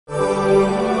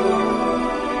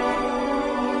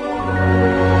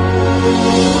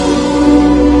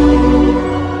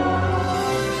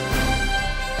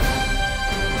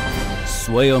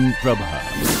Swayam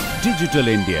Prabha. Digital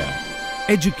India.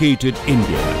 Educated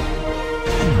India.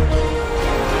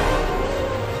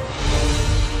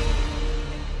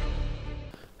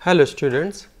 Hello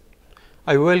students,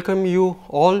 I welcome you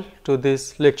all to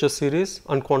this lecture series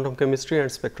on quantum chemistry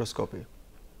and spectroscopy.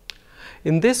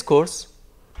 In this course,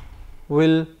 we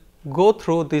will go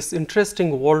through this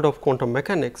interesting world of quantum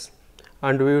mechanics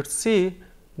and we would see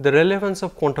the relevance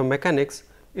of quantum mechanics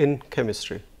in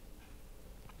chemistry.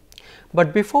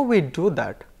 But before we do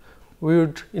that, we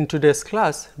would in today's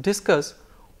class discuss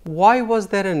why was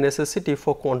there a necessity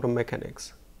for quantum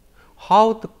mechanics,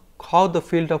 how the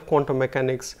field of quantum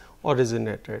mechanics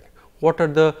originated, what are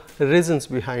the reasons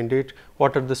behind it,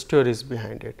 what are the stories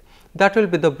behind it. That will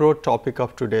be the broad topic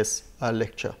of today's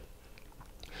lecture.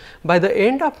 By the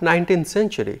end of 19th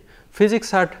century,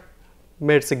 physics had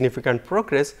made significant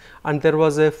progress and there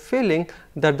was a feeling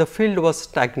that the field was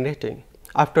stagnating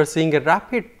after seeing a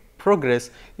rapid progress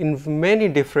in many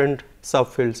different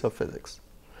subfields of physics.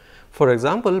 For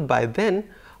example, by then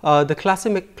the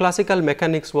classical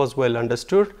mechanics was well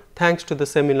understood thanks to the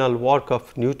seminal work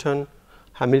of Newton,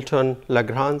 Hamilton,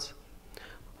 Lagrange.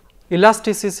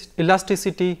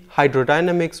 Elasticity,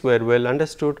 hydrodynamics were well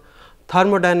understood,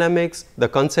 thermodynamics, the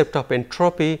concept of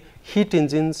entropy, heat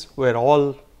engines were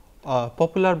all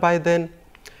popular by then,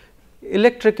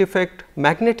 electric effect,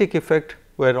 magnetic effect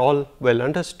were all well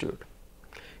understood.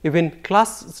 Even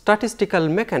statistical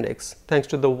mechanics, thanks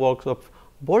to the works of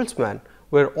Boltzmann,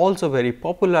 were also very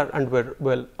popular and were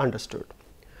well understood.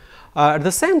 At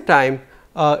the same time,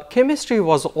 chemistry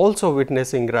was also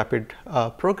witnessing rapid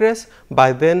progress.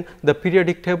 By then, the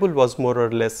periodic table was more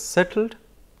or less settled.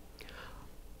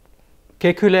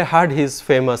 Kekule had his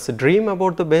famous dream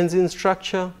about the benzene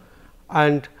structure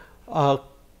and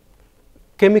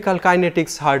chemical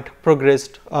kinetics had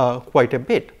progressed quite a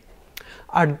bit.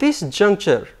 At this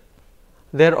juncture,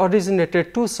 there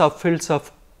originated two subfields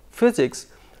of physics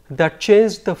that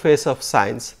changed the face of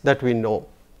science that we know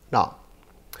now.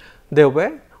 There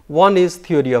were, one is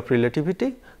theory of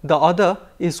relativity, the other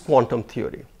is quantum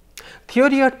theory.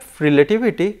 Theory of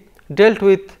relativity dealt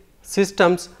with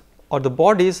systems or the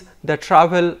bodies that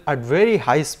travel at very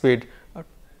high speed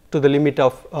to the limit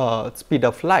of speed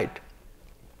of light.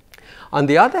 On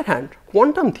the other hand,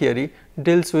 quantum theory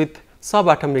deals with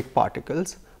subatomic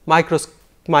particles,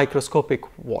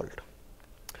 microscopic world.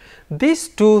 These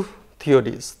two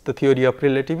theories, the theory of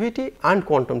relativity and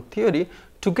quantum theory,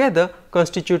 together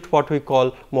constitute what we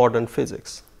call modern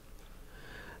physics.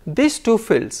 These two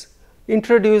fields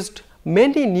introduced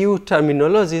many new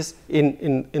terminologies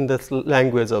in the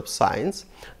language of science.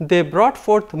 They brought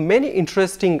forth many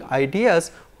interesting ideas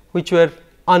which were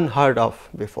unheard of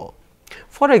before.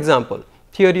 For example,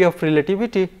 theory of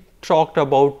relativity talked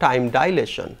about time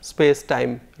dilation,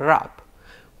 space-time wrap.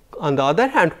 On the other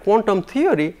hand, quantum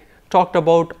theory talked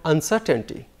about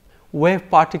uncertainty,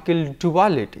 wave-particle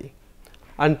duality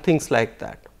and things like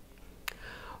that.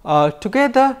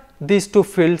 Together, these two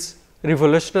fields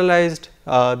revolutionized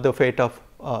the fate of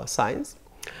science.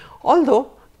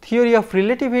 Although theory of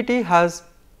relativity has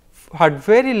had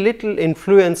very little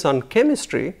influence on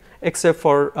chemistry except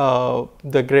for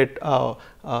the great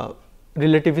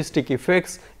relativistic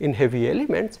effects in heavy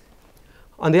elements.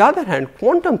 On the other hand,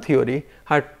 quantum theory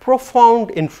had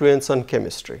profound influence on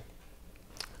chemistry.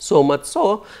 So much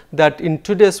so that in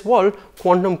today's world,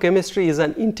 quantum chemistry is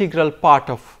an integral part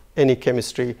of any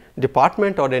chemistry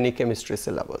department or any chemistry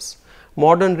syllabus.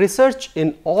 Modern research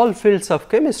in all fields of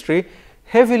chemistry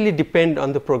heavily depend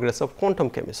on the progress of quantum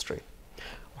chemistry.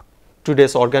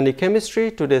 Today's organic chemistry,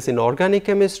 today's inorganic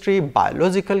chemistry,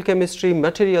 biological chemistry,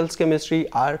 materials chemistry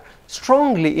are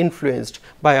strongly influenced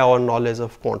by our knowledge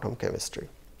of quantum chemistry.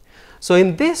 So,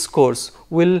 in this course,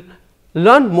 we will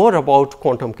learn more about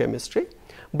quantum chemistry,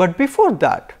 but before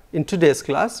that, in today's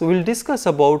class, we will discuss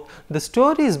about the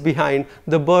stories behind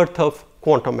the birth of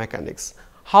quantum mechanics.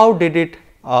 How did it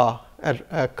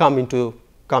come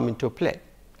into play?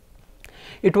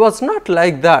 It was not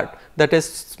like that a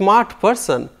smart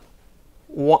person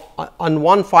on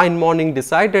one fine morning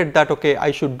decided that okay,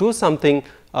 I should do something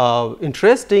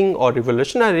interesting or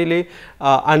revolutionarily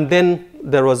and then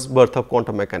there was birth of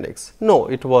quantum mechanics. No,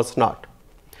 it was not.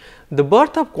 The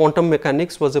birth of quantum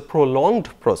mechanics was a prolonged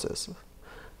process.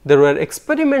 There were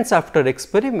experiments after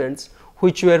experiments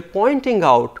which were pointing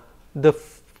out the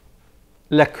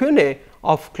lacunae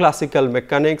of classical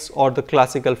mechanics or the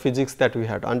classical physics that we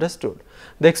had understood.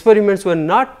 The experiments were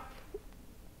not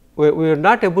we were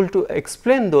not able to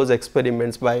explain those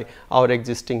experiments by our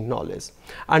existing knowledge.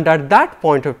 And at that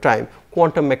point of time,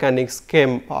 quantum mechanics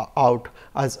came out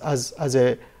as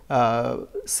a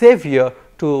savior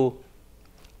to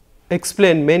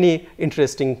explain many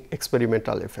interesting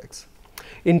experimental effects.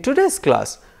 In today's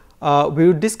class, we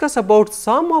will discuss about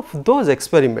some of those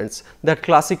experiments that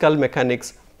classical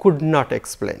mechanics could not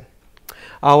explain.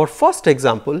 Our first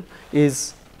example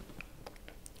is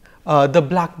the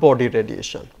black body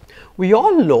radiation. We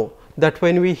all know that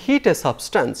when we heat a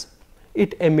substance,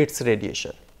 it emits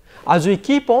radiation. As we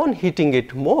keep on heating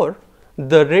it more,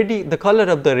 the color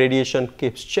of the radiation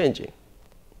keeps changing.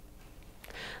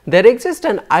 There exists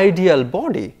an ideal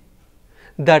body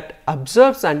that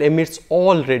absorbs and emits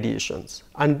all radiations,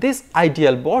 and this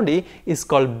ideal body is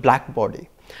called black body,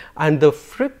 and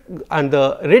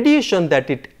the radiation that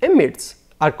it emits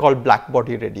are called black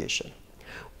body radiation.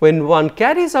 When one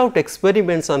carries out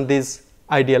experiments on this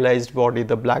idealized body,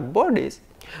 the black bodies,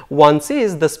 one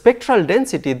sees the spectral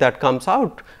density that comes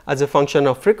out as a function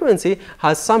of frequency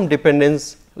has some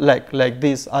dependence like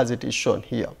this, as it is shown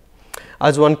here.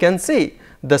 As one can see,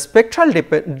 the spectral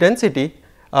density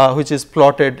which is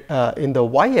plotted in the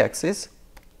y axis,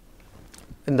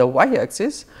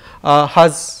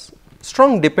 has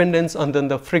strong dependence on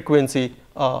the frequency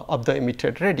of the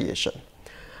emitted radiation.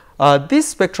 These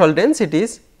spectral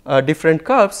densities, different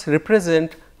curves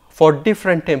represent for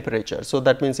different temperatures. So,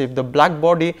 that means, if the black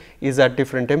body is at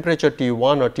different temperature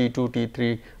T1 or T2,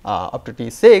 T3 up to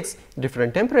T6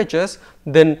 different temperatures,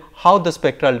 then how the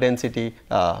spectral density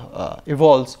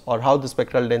evolves or how the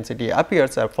spectral density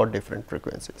appears are for different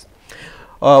frequencies.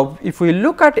 If we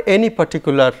look at any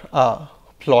particular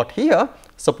plot here,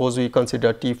 suppose we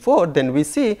consider T4, then we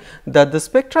see that the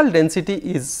spectral density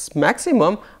is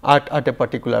maximum at a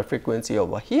particular frequency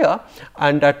over here,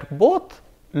 and at both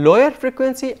lower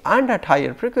frequency and at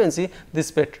higher frequency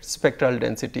this spectral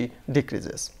density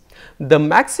decreases. The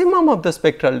maximum of the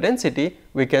spectral density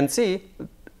we can see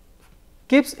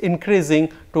keeps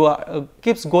increasing to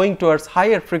keeps going towards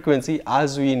higher frequency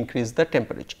as we increase the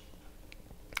temperature.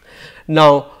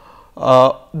 Now,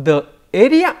 the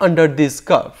area under this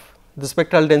curve, the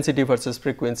spectral density versus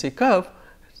frequency curve,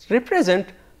 represent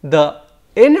the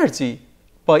energy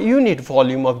per unit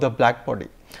volume of the black body.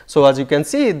 So, as you can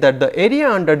see that the area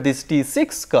under this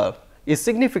T6 curve is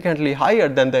significantly higher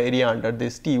than the area under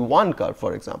this T1 curve,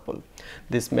 for example.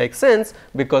 This makes sense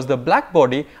because the black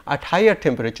body at higher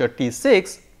temperature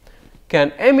T6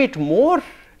 can emit more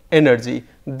energy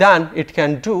than it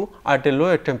can do at a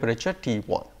lower temperature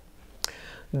T1.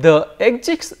 The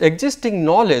existing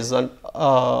knowledge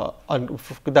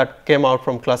that came out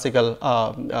from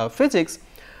classical physics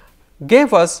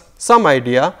gave us some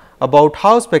idea about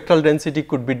how spectral density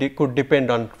could depend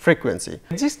on frequency.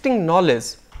 Existing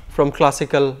knowledge from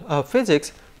classical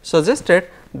physics suggested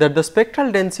that the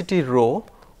spectral density rho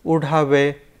would have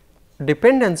a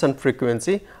dependence on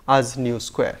frequency as nu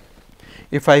square.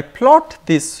 If I plot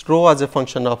this rho as a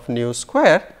function of nu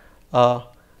square,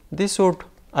 this would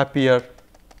appear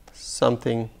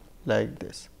something like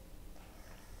this.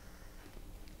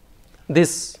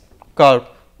 This curve,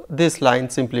 this line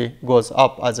simply goes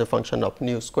up as a function of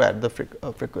nu square, the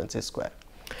frequency square.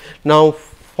 Now,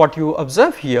 what you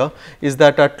observe here is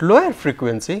that at lower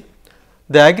frequency,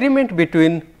 the agreement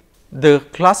between the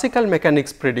classical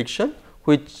mechanics prediction,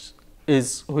 which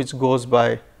goes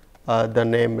by the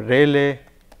name Rayleigh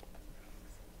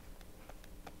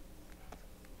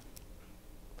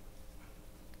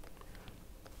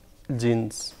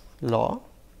Jeans law.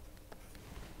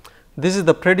 This is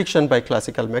the prediction by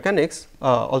classical mechanics,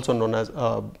 also known as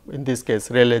in this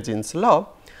case Rayleigh Jeans law,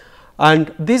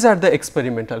 and these are the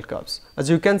experimental curves. As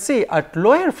you can see, at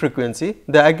lower frequency,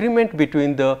 the agreement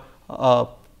between the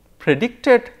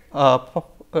predicted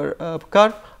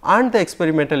curve and the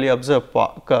experimentally observed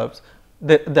curves,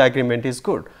 the agreement is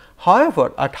good.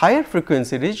 However, at higher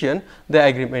frequency region, the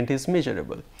agreement is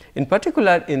measurable. In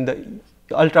particular, in the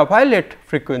ultraviolet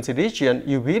frequency region,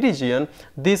 UV region,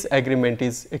 this agreement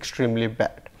is extremely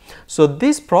bad. So,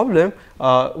 this problem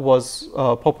was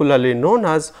popularly known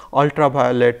as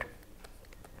ultraviolet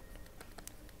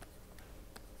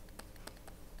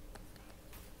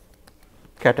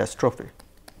catastrophe.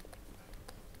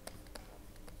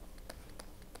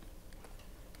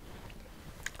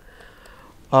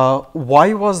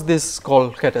 Why was this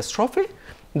called catastrophe?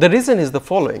 The reason is the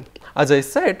following. As I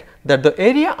said that the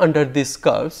area under these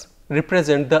curves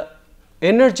represent the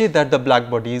energy that the black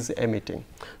body is emitting.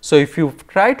 So, if you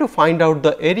try to find out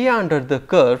the area under the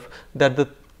curve that the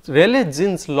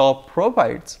Rayleigh-Jeans law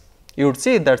provides, you would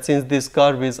see that since this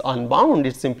curve is unbound,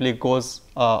 it simply goes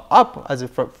up as a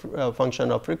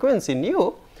function of frequency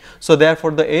nu. So,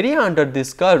 therefore, the area under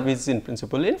this curve is in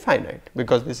principle infinite,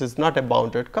 because this is not a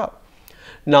bounded curve.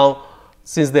 Now,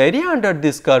 since the area under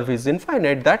this curve is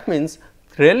infinite, that means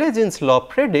Rayleigh-Jeans law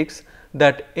predicts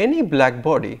that any black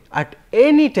body at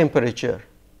any temperature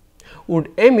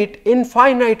would emit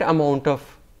infinite amount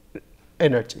of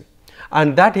energy,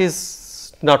 and that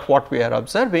is not what we are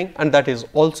observing, and that is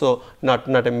also not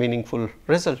a meaningful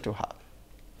result to have.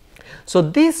 So,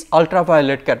 this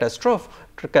ultraviolet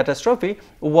catastrophe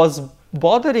was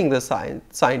bothering the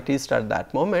scientist at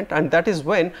that moment, and that is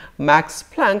when Max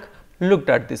Planck looked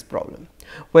at this problem.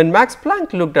 When Max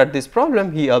Planck looked at this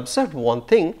problem, he observed one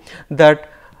thing, that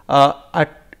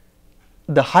at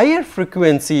the higher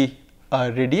frequency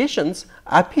radiations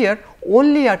appear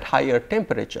only at higher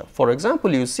temperature. For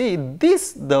example, you see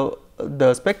this,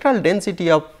 the spectral density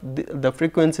of the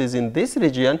frequencies in this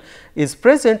region is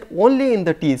present only in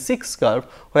the T6 curve,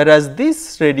 whereas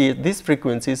these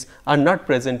frequencies are not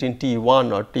present in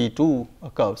T1 or T2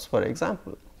 curves, for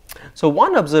example. So,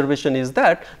 one observation is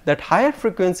that higher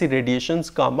frequency radiations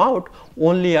come out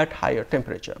only at higher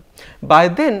temperature. By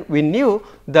then we knew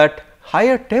that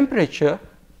higher temperature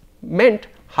meant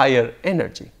higher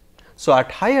energy. So,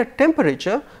 at higher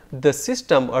temperature the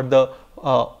system or the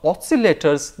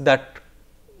oscillators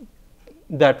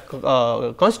that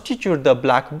constitute the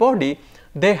black body,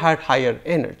 they had higher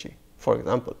energy, for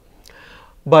example.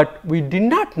 But we did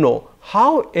not know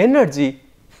how energy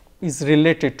is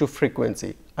related to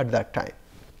frequency at that time.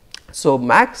 So,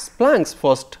 Max Planck's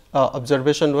first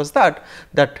observation was that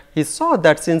he saw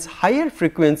that since higher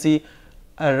frequency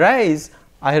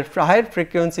higher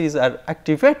frequencies are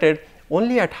activated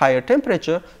only at higher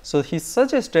temperature. So, he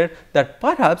suggested that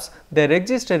perhaps there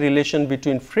exists a relation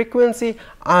between frequency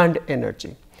and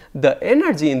energy. The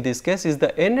energy in this case is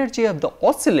the energy of the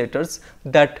oscillators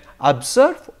that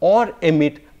observe or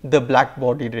emit the black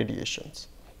body radiations.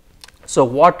 So,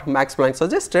 what Max Planck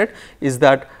suggested is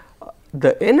that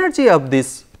the energy of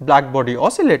these black body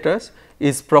oscillators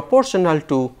is proportional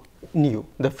to nu,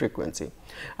 the frequency,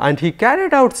 and he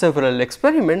carried out several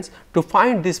experiments to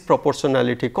find this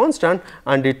proportionality constant,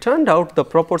 and it turned out the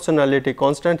proportionality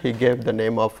constant he gave the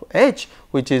name of h,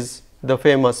 which is the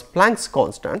famous Planck's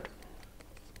constant.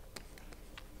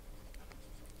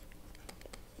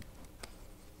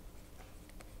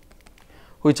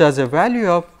 Which has a value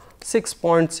of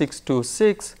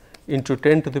 6.626 into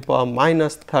 10 to the power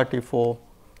minus 34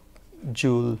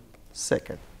 joule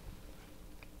second.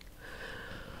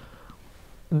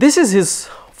 This is his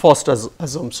first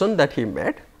assumption that he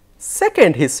made.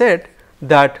 Second, he said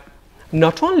that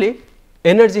not only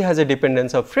energy has a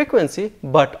dependence of frequency,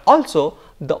 but also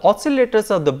the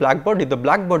oscillators of the black body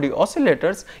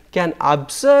oscillators can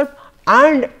observe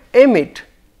and emit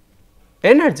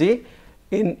energy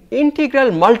in integral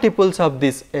multiples of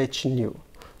this h nu.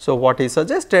 So, what he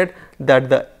suggested that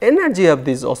the energy of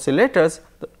these oscillators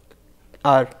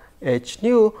are h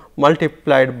nu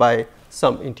multiplied by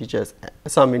some integer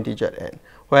n,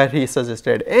 where he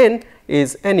suggested n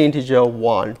is an integer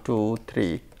 1, 2,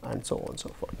 3 and so on and so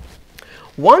forth.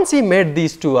 Once he made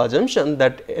these two assumptions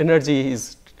that energy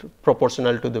is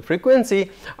proportional to the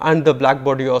frequency and the black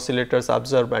body oscillators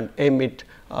observe and emit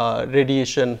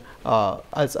radiation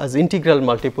as integral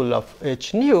multiple of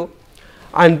h nu,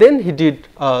 and then he did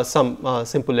some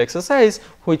simple exercise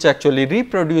which actually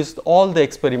reproduced all the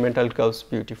experimental curves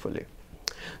beautifully.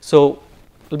 So,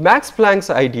 Max Planck's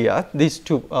idea, these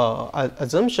two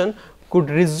assumption could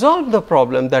resolve the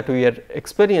problem that we are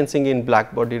experiencing in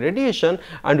black body radiation,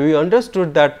 and we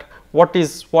understood that what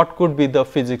could be the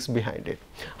physics behind it.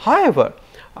 However,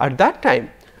 at that time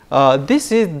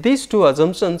these two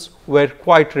assumptions were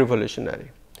quite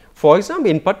revolutionary. For example,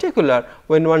 in particular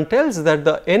when one tells that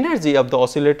the energy of the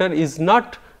oscillator is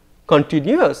not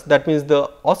continuous, that means the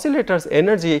oscillators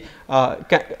energy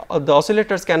the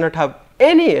oscillators cannot have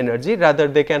any energy, rather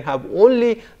they can have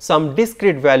only some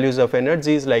discrete values of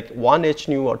energies like 1 h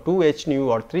nu or 2 h nu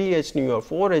or 3 h nu or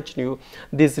 4 h nu.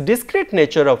 This discrete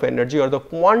nature of energy or the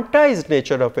quantized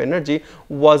nature of energy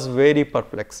was very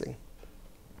perplexing,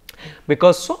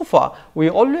 because so far we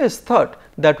always thought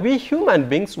that we human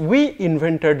beings, we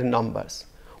invented numbers.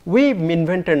 We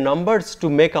invented numbers to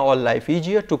make our life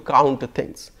easier, to count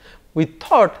things. We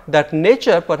thought that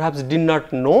nature perhaps did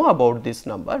not know about this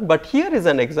number, but here is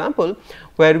an example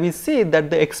where we see that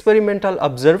the experimental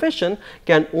observation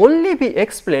can only be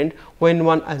explained when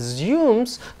one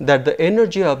assumes that the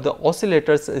energy of the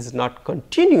oscillators is not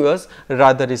continuous,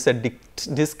 rather is a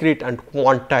discrete and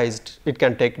quantized, it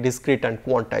can take discrete and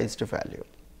quantized value.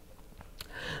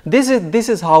 This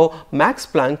is how Max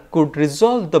Planck could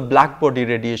resolve the black body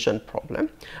radiation problem,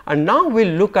 and now we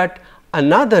will look at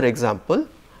another example.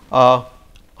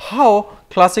 How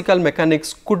classical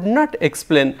mechanics could not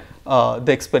explain the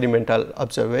experimental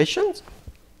observations.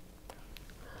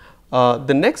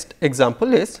 The next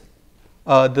example is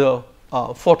the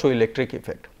photoelectric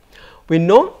effect. We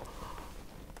know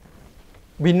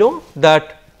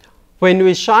that when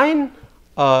we shine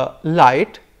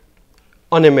light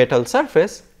on a metal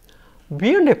surface,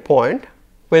 beyond a point,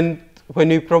 when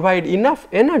we provide enough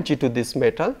energy to this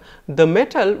metal, the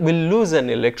metal will lose an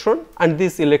electron, and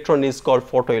this electron is called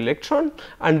photoelectron,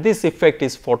 and this effect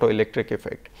is photoelectric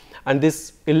effect. And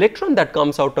this electron that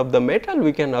comes out of the metal,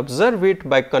 we can observe it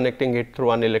by connecting it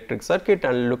through an electric circuit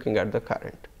and looking at the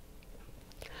current.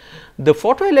 The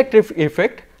photoelectric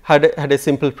effect had a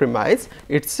simple premise.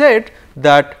 It said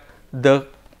that the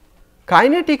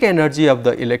kinetic energy of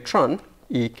the electron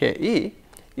EKE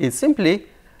is simply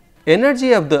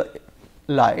energy of the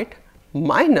light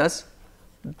minus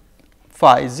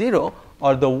phi 0,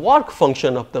 or the work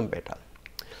function of the metal.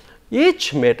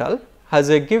 Each metal has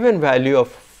a given value of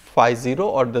phi 0,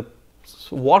 or the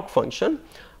work function,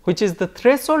 which is the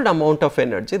threshold amount of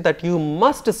energy that you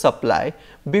must supply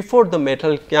before the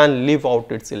metal can leave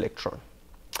out its electron.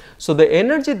 So, the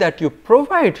energy that you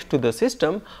provide to the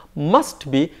system must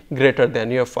be greater than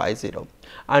your phi 0,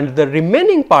 and the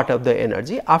remaining part of the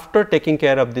energy, after taking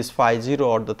care of this phi 0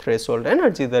 or the threshold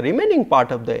energy, the remaining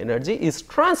part of the energy is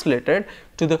translated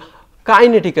to the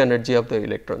kinetic energy of the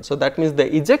electron. So, that means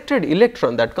the ejected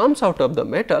electron that comes out of the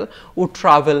metal would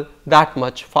travel that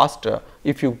much faster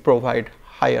if you provide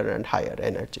higher and higher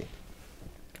energy.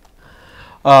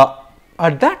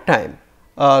 At that time,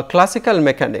 classical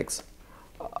mechanics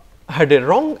had a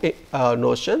wrong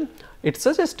notion. It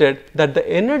suggested that the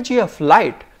energy of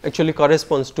light actually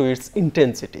corresponds to its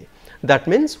intensity. That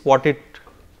means, what it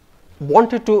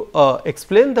wanted to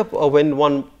explain when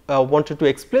one wanted to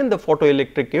explain the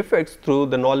photoelectric effects through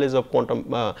the knowledge of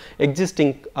quantum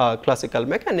existing classical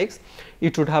mechanics,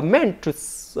 it would have meant to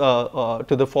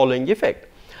the following effect,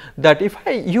 that if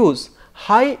I use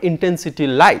high intensity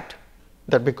light,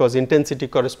 that because intensity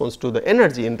corresponds to the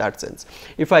energy in that sense,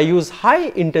 if I use high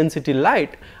intensity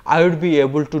light, I would be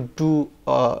able to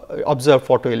observe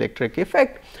photoelectric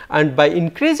effect, and by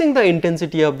increasing the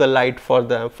intensity of the light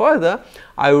further,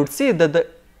 I would see that the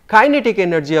kinetic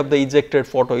energy of the ejected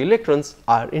photoelectrons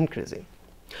are increasing.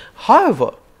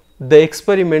 However, the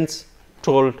experiments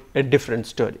told a different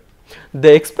story.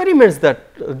 The experiments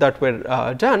that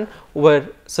were done were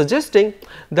suggesting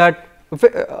that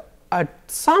at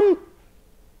some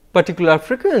particular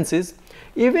frequencies,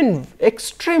 even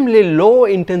extremely low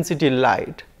intensity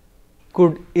light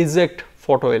could eject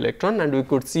photoelectron, and we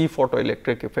could see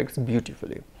photoelectric effects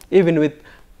beautifully even with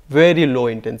very low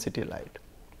intensity light.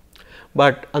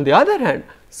 But on the other hand,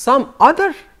 some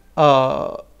other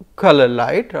color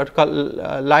light or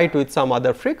light with some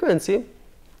other frequency,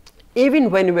 even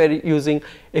when we are using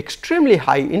extremely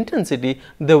high intensity,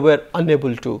 they were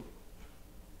unable to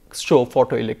show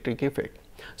photoelectric effect.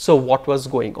 So, what was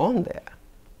going on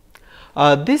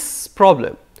there? This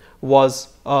problem was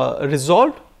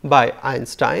resolved by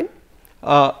Einstein.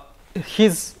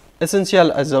 His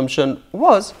essential assumption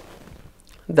was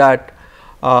that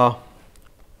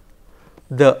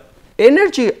the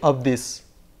energy of this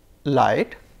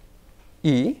light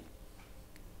E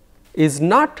is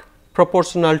not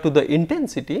proportional to the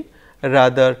intensity,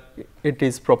 rather it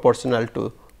is proportional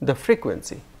to the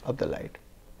frequency of the light.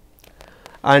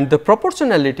 And the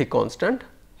proportionality constant,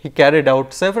 he carried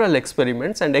out several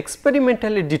experiments and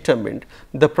experimentally determined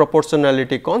the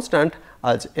proportionality constant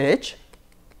as h,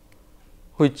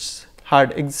 which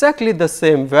had exactly the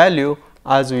same value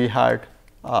as we had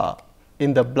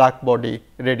in the black body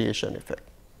radiation effect,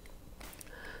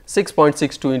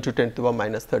 6.62 into 10 to the power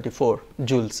minus 34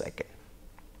 joule second.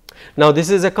 Now, this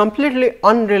is a completely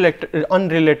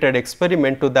unrelated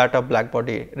experiment to that of black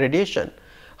body radiation.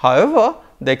 However,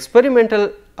 the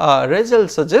experimental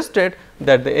results suggested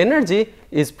that the energy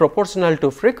is proportional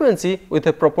to frequency with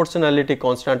a proportionality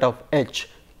constant of h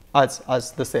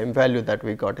as the same value that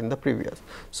we got in the previous.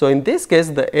 So, in this case,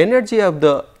 the energy of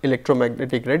the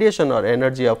electromagnetic radiation or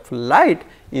energy of light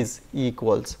is E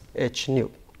equals h nu.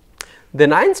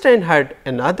 Then Einstein had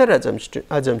another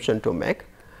assumption to make.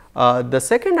 The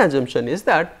second assumption is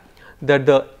that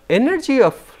the energy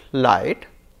of light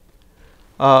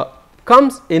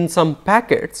comes in some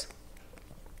packets,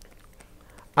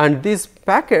 and these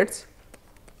packets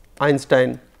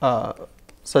Einstein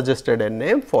suggested a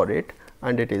name for it,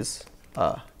 and it is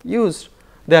used,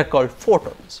 they are called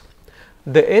photons.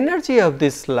 The energy of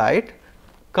this light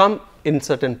come in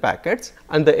certain packets,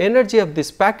 and the energy of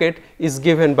this packet is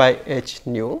given by h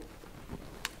nu.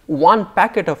 One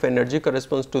packet of energy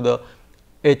corresponds to the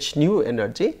h nu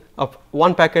energy. Of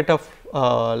 1 packet of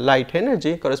light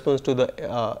energy corresponds to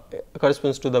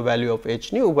the value of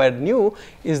h nu, where nu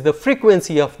is the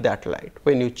frequency of that light.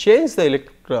 When you change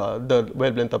the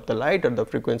wavelength of the light or the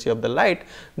frequency of the light,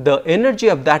 the energy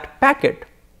of that packet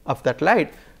of that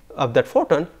light, of that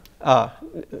photon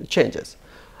changes.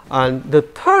 And the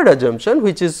third assumption,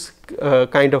 which is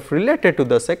kind of related to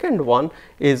the second one,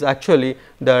 is actually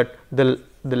that the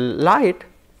light,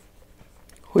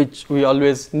 which we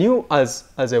always knew as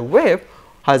a wave,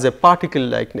 has a particle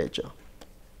like nature.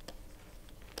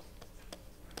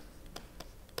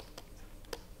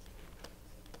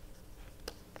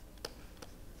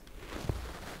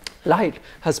 Light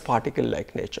has particle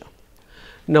like nature.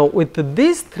 Now, with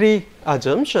these three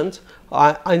assumptions,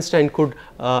 Einstein could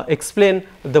explain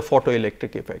the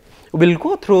photoelectric effect. We will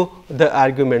go through the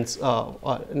arguments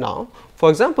now. For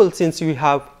example, since we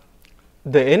have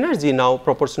the energy now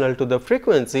proportional to the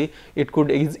frequency, it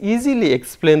could easily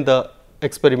explain the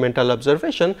experimental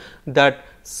observation that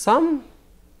some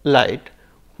light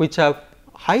which have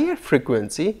higher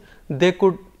frequency, they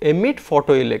could emit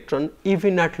photoelectron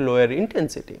even at lower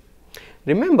intensity.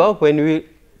 Remember, when we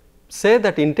say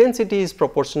that intensity is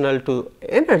proportional to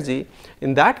energy,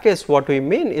 in that case what we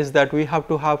mean is that we have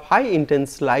to have high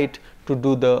intense light to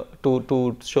do the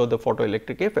to show the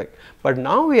photoelectric effect. But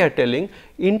now we are telling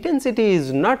intensity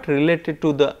is not related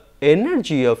to the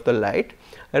energy of the light,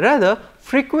 rather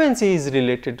frequency is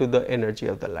related to the energy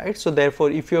of the light. So,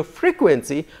 therefore, if your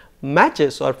frequency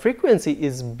matches or frequency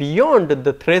is beyond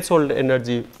the threshold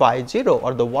energy phi 0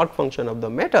 or the work function of the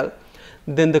metal,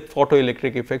 then the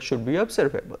photoelectric effect should be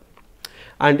observable.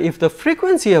 And if the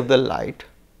frequency of the light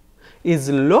is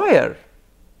lower,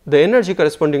 the energy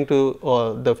corresponding to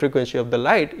the frequency of the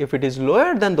light, if it is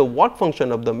lower than the work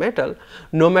function of the metal,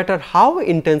 no matter how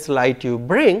intense light you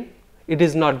bring, it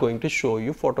is not going to show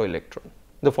you photoelectron.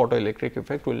 The photoelectric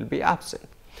effect will be absent.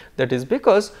 That is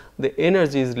because the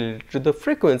energy is related to the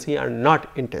frequency and not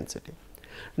intensity.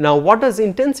 Now, what does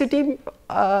intensity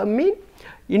mean?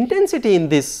 Intensity in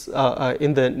this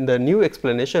in the new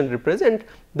explanation represent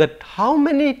that how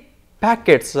many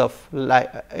packets of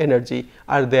energy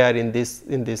are there in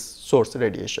this source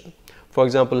radiation. For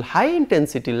example, high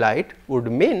intensity light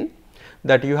would mean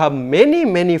that you have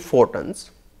many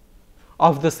photons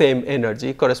of the same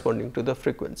energy corresponding to the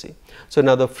frequency. So,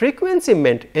 now the frequency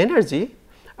meant energy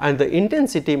and the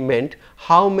intensity meant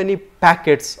how many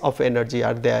packets of energy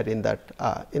are there in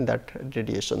that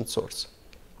radiation source.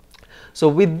 So,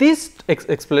 with this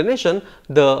explanation,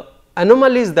 the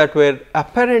anomalies that were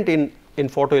apparent in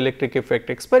photoelectric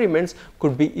effect experiments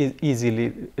could be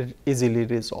easily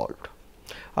resolved.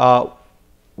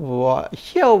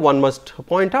 Here one must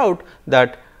point out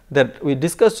that we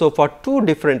discussed so far two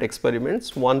different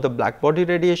experiments, one the black body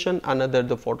radiation, another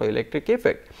the photoelectric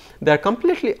effect. They are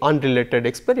completely unrelated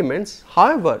experiments.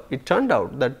 However, it turned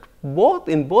out that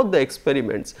in both the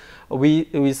experiments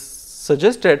we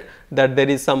suggested that there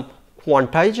is some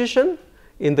quantization.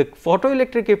 In the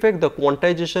photoelectric effect, the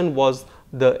quantization was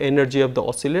the energy of the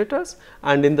oscillators,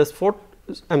 and in the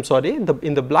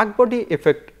in the black body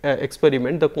effect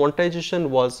experiment, the quantization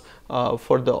was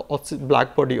for the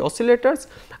black body oscillators,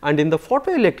 and in the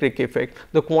photoelectric effect,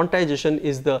 the quantization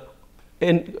is the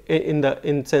in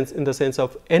the sense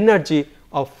of energy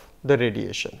of the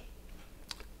radiation.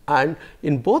 And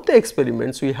in both the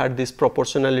experiments, we had this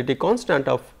proportionality constant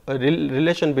of a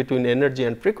relation between energy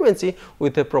and frequency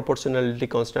with a proportionality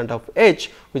constant of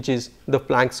h, which is the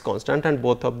Planck's constant, and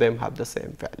both of them have the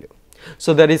same value.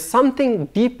 So, there is something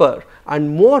deeper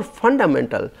and more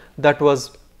fundamental that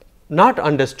was not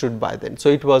understood by then. So,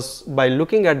 it was by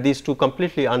looking at these two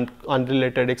completely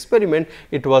unrelated experiments,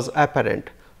 it was apparent.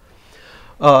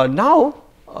 Now,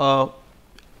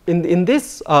 in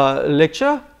this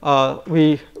lecture,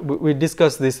 we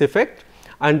discuss this effect,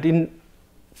 and in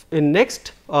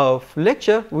next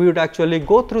lecture we would actually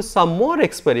go through some more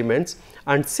experiments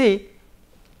and see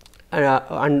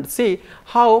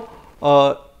how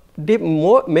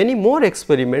many more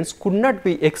experiments could not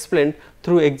be explained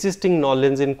through existing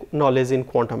knowledge in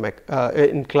quantum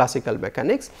in classical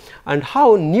mechanics, and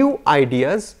how new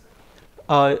ideas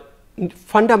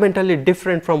fundamentally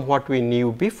different from what we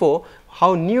knew before,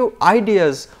 how new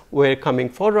ideas were coming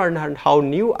forward and how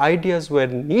new ideas were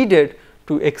needed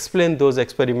to explain those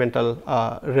experimental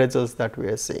results that we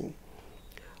are seeing.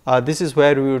 This is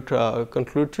where we would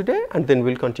conclude today, and then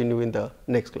we will continue in the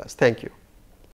next class. Thank you.